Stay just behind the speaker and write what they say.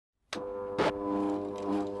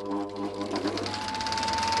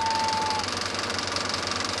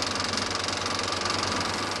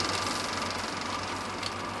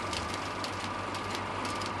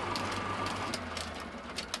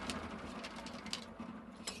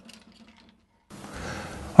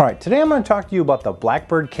Alright, today I'm going to talk to you about the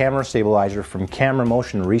Blackbird Camera Stabilizer from Camera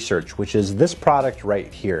Motion Research, which is this product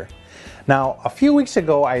right here. Now, a few weeks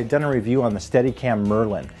ago I had done a review on the Steadicam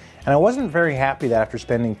Merlin, and I wasn't very happy that after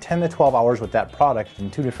spending 10 to 12 hours with that product in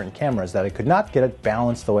two different cameras that I could not get it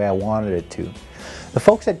balanced the way I wanted it to. The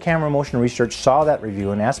folks at Camera Motion Research saw that review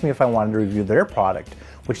and asked me if I wanted to review their product,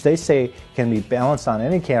 which they say can be balanced on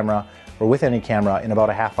any camera or with any camera in about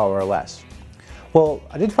a half hour or less. Well,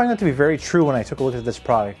 I did find that to be very true when I took a look at this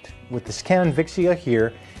product. With this Canon Vixia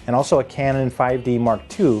here and also a Canon 5D Mark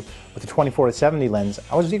II with a 24-70 lens,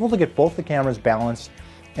 I was able to get both the cameras balanced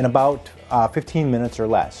in about 15 minutes or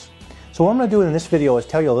less. So what I'm going to do in this video is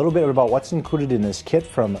tell you a little bit about what's included in this kit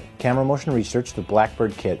from Camera Motion Research, the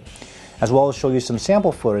Blackbird kit, as well as show you some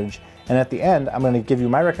sample footage, and at the end I'm going to give you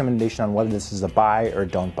my recommendation on whether this is a buy or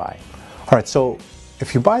don't buy. Alright, so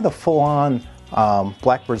if you buy the full-on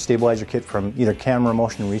Blackbird stabilizer kit from either Camera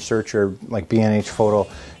Motion Research or like B&H Photo,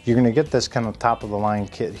 you're going to get this kind of top of the line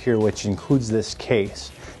kit here, which includes this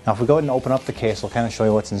case. Now if we go ahead and open up the case, I'll kind of show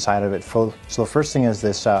you what's inside of it. So the first thing is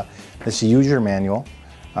this this user manual,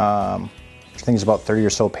 which I think is about 30 or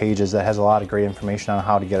so pages, that has a lot of great information on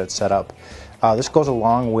how to get it set up. This goes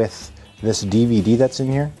along with this DVD that's in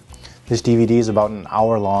here. This DVD is about an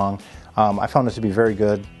hour long. I found it to be very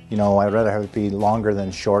good. You know, I'd rather have it be longer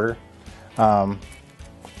than shorter.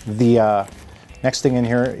 The next thing in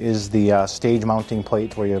here is the stage mounting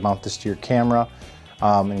plate where you mount this to your camera.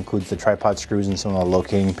 It includes the tripod screws and some of the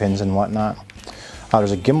locating pins and whatnot.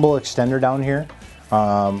 There's a gimbal extender down here,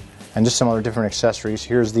 and just some other different accessories.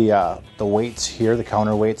 Here's the weights here, the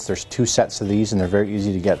counterweights. There's two sets of these and they're very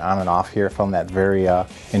easy to get on and off here. I found that very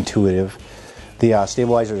intuitive. The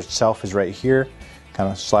stabilizer itself is right here, kind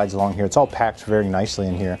of slides along here. It's all packed very nicely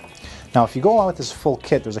in here. Now if you go along with this full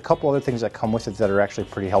kit, there's a couple other things that come with it that are actually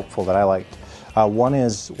pretty helpful that I liked. One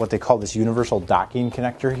is what they call this universal docking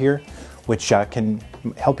connector here, which can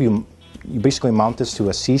help you basically mount this to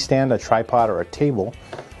a C-stand, a tripod, or a table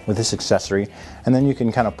with this accessory, and then you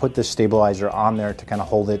can kind of put this stabilizer on there to kind of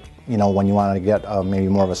hold it, you know, when you want to get maybe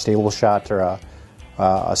more of a stable shot or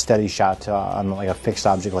a steady shot on like a fixed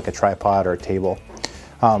object like a tripod or a table.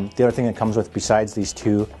 The other thing that comes with besides these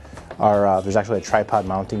two are there's actually a tripod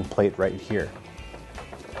mounting plate right here.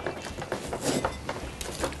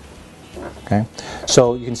 Okay,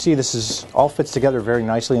 so you can see this is all fits together very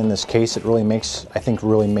nicely in this case. It really makes, I think,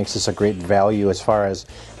 really makes this a great value as far as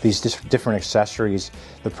these different accessories.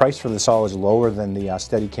 The price for this all is lower than the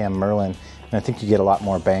Steadicam Merlin, and I think you get a lot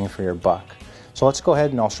more bang for your buck. So let's go ahead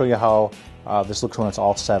and I'll show you how this looks when it's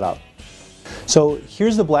all set up. So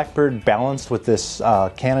here's the Blackbird balanced with this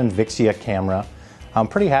Canon Vixia camera. I'm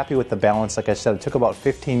pretty happy with the balance. Like I said, it took about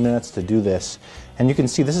 15 minutes to do this, and you can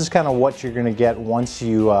see this is kind of what you're going to get once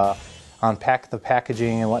you unpack the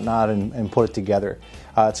packaging and whatnot and put it together.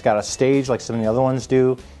 It's got a stage like some of the other ones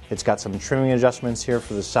do. It's got some trimming adjustments here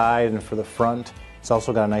for the side and for the front. It's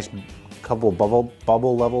also got a nice couple of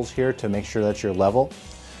bubble levels here to make sure that you're level.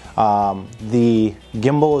 The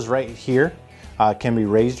gimbal is right here. It can be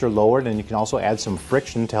raised or lowered, and you can also add some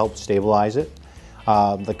friction to help stabilize it.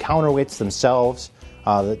 The counterweights themselves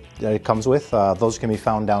that it comes with, those can be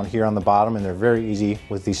found down here on the bottom, and they're very easy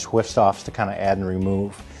with these twist offs to kind of add and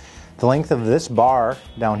remove. The length of this bar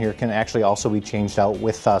down here can actually also be changed out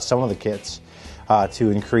with some of the kits to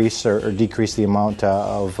increase or decrease the amount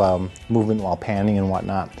of movement while panning and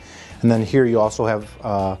whatnot. And then here you also have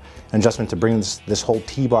an adjustment to bring this whole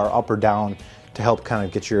T-bar up or down to help kind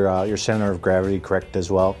of get your center of gravity correct as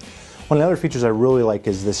well. One of the other features I really like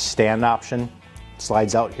is this stand option. It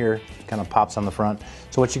slides out here, kind of pops on the front.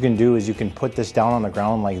 So what you can do is you can put this down on the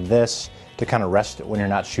ground like this to kind of rest it when you're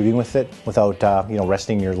not shooting with it without you know,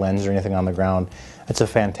 resting your lens or anything on the ground. It's a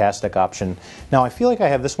fantastic option. Now I feel like I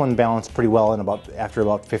have this one balanced pretty well in after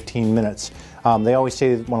about 15 minutes. They always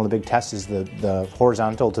say that one of the big tests is the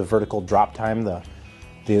horizontal to vertical drop time, the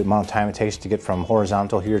amount of time it takes to get from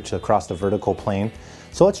horizontal here to across the vertical plane.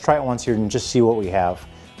 So let's try it once here and just see what we have.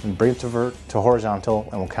 And bring it to horizontal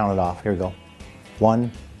and we'll count it off. Here we go.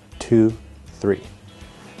 1, 2, 3.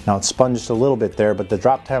 Now it spun just a little bit there, but the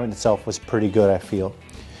drop time itself was pretty good, I feel.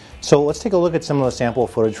 So let's take a look at some of the sample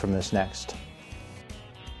footage from this next.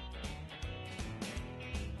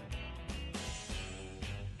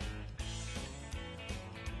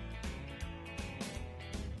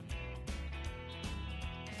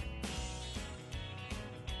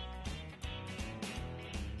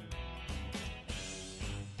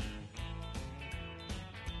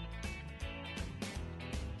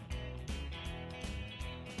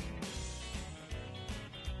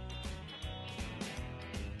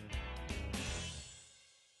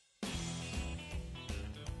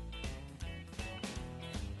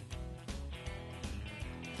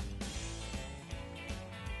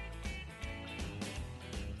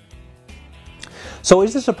 So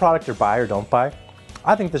is this a product to buy or don't buy?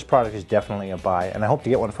 I think this product is definitely a buy, and I hope to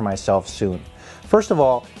get one for myself soon. First of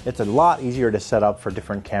all, it's a lot easier to set up for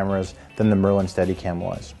different cameras than the Merlin Steadicam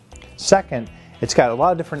was. Second, it's got a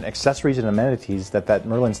lot of different accessories and amenities that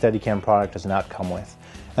Merlin Steadicam product does not come with.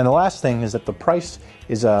 And the last thing is that the price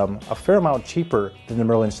is a fair amount cheaper than the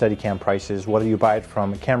Merlin Steadicam prices, whether you buy it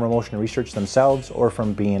from Camera Motion Research themselves or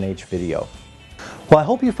from B&H Video. Well, I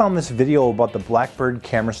hope you found this video about the Blackbird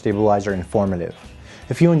Camera Stabilizer informative.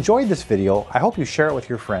 If you enjoyed this video, I hope you share it with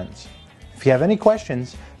your friends. If you have any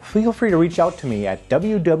questions, feel free to reach out to me at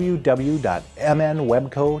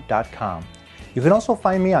www.mnwebco.com. You can also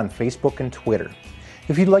find me on Facebook and Twitter.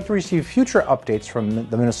 If you'd like to receive future updates from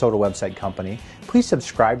the Minnesota Website Company, please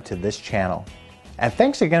subscribe to this channel. And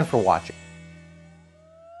thanks again for watching.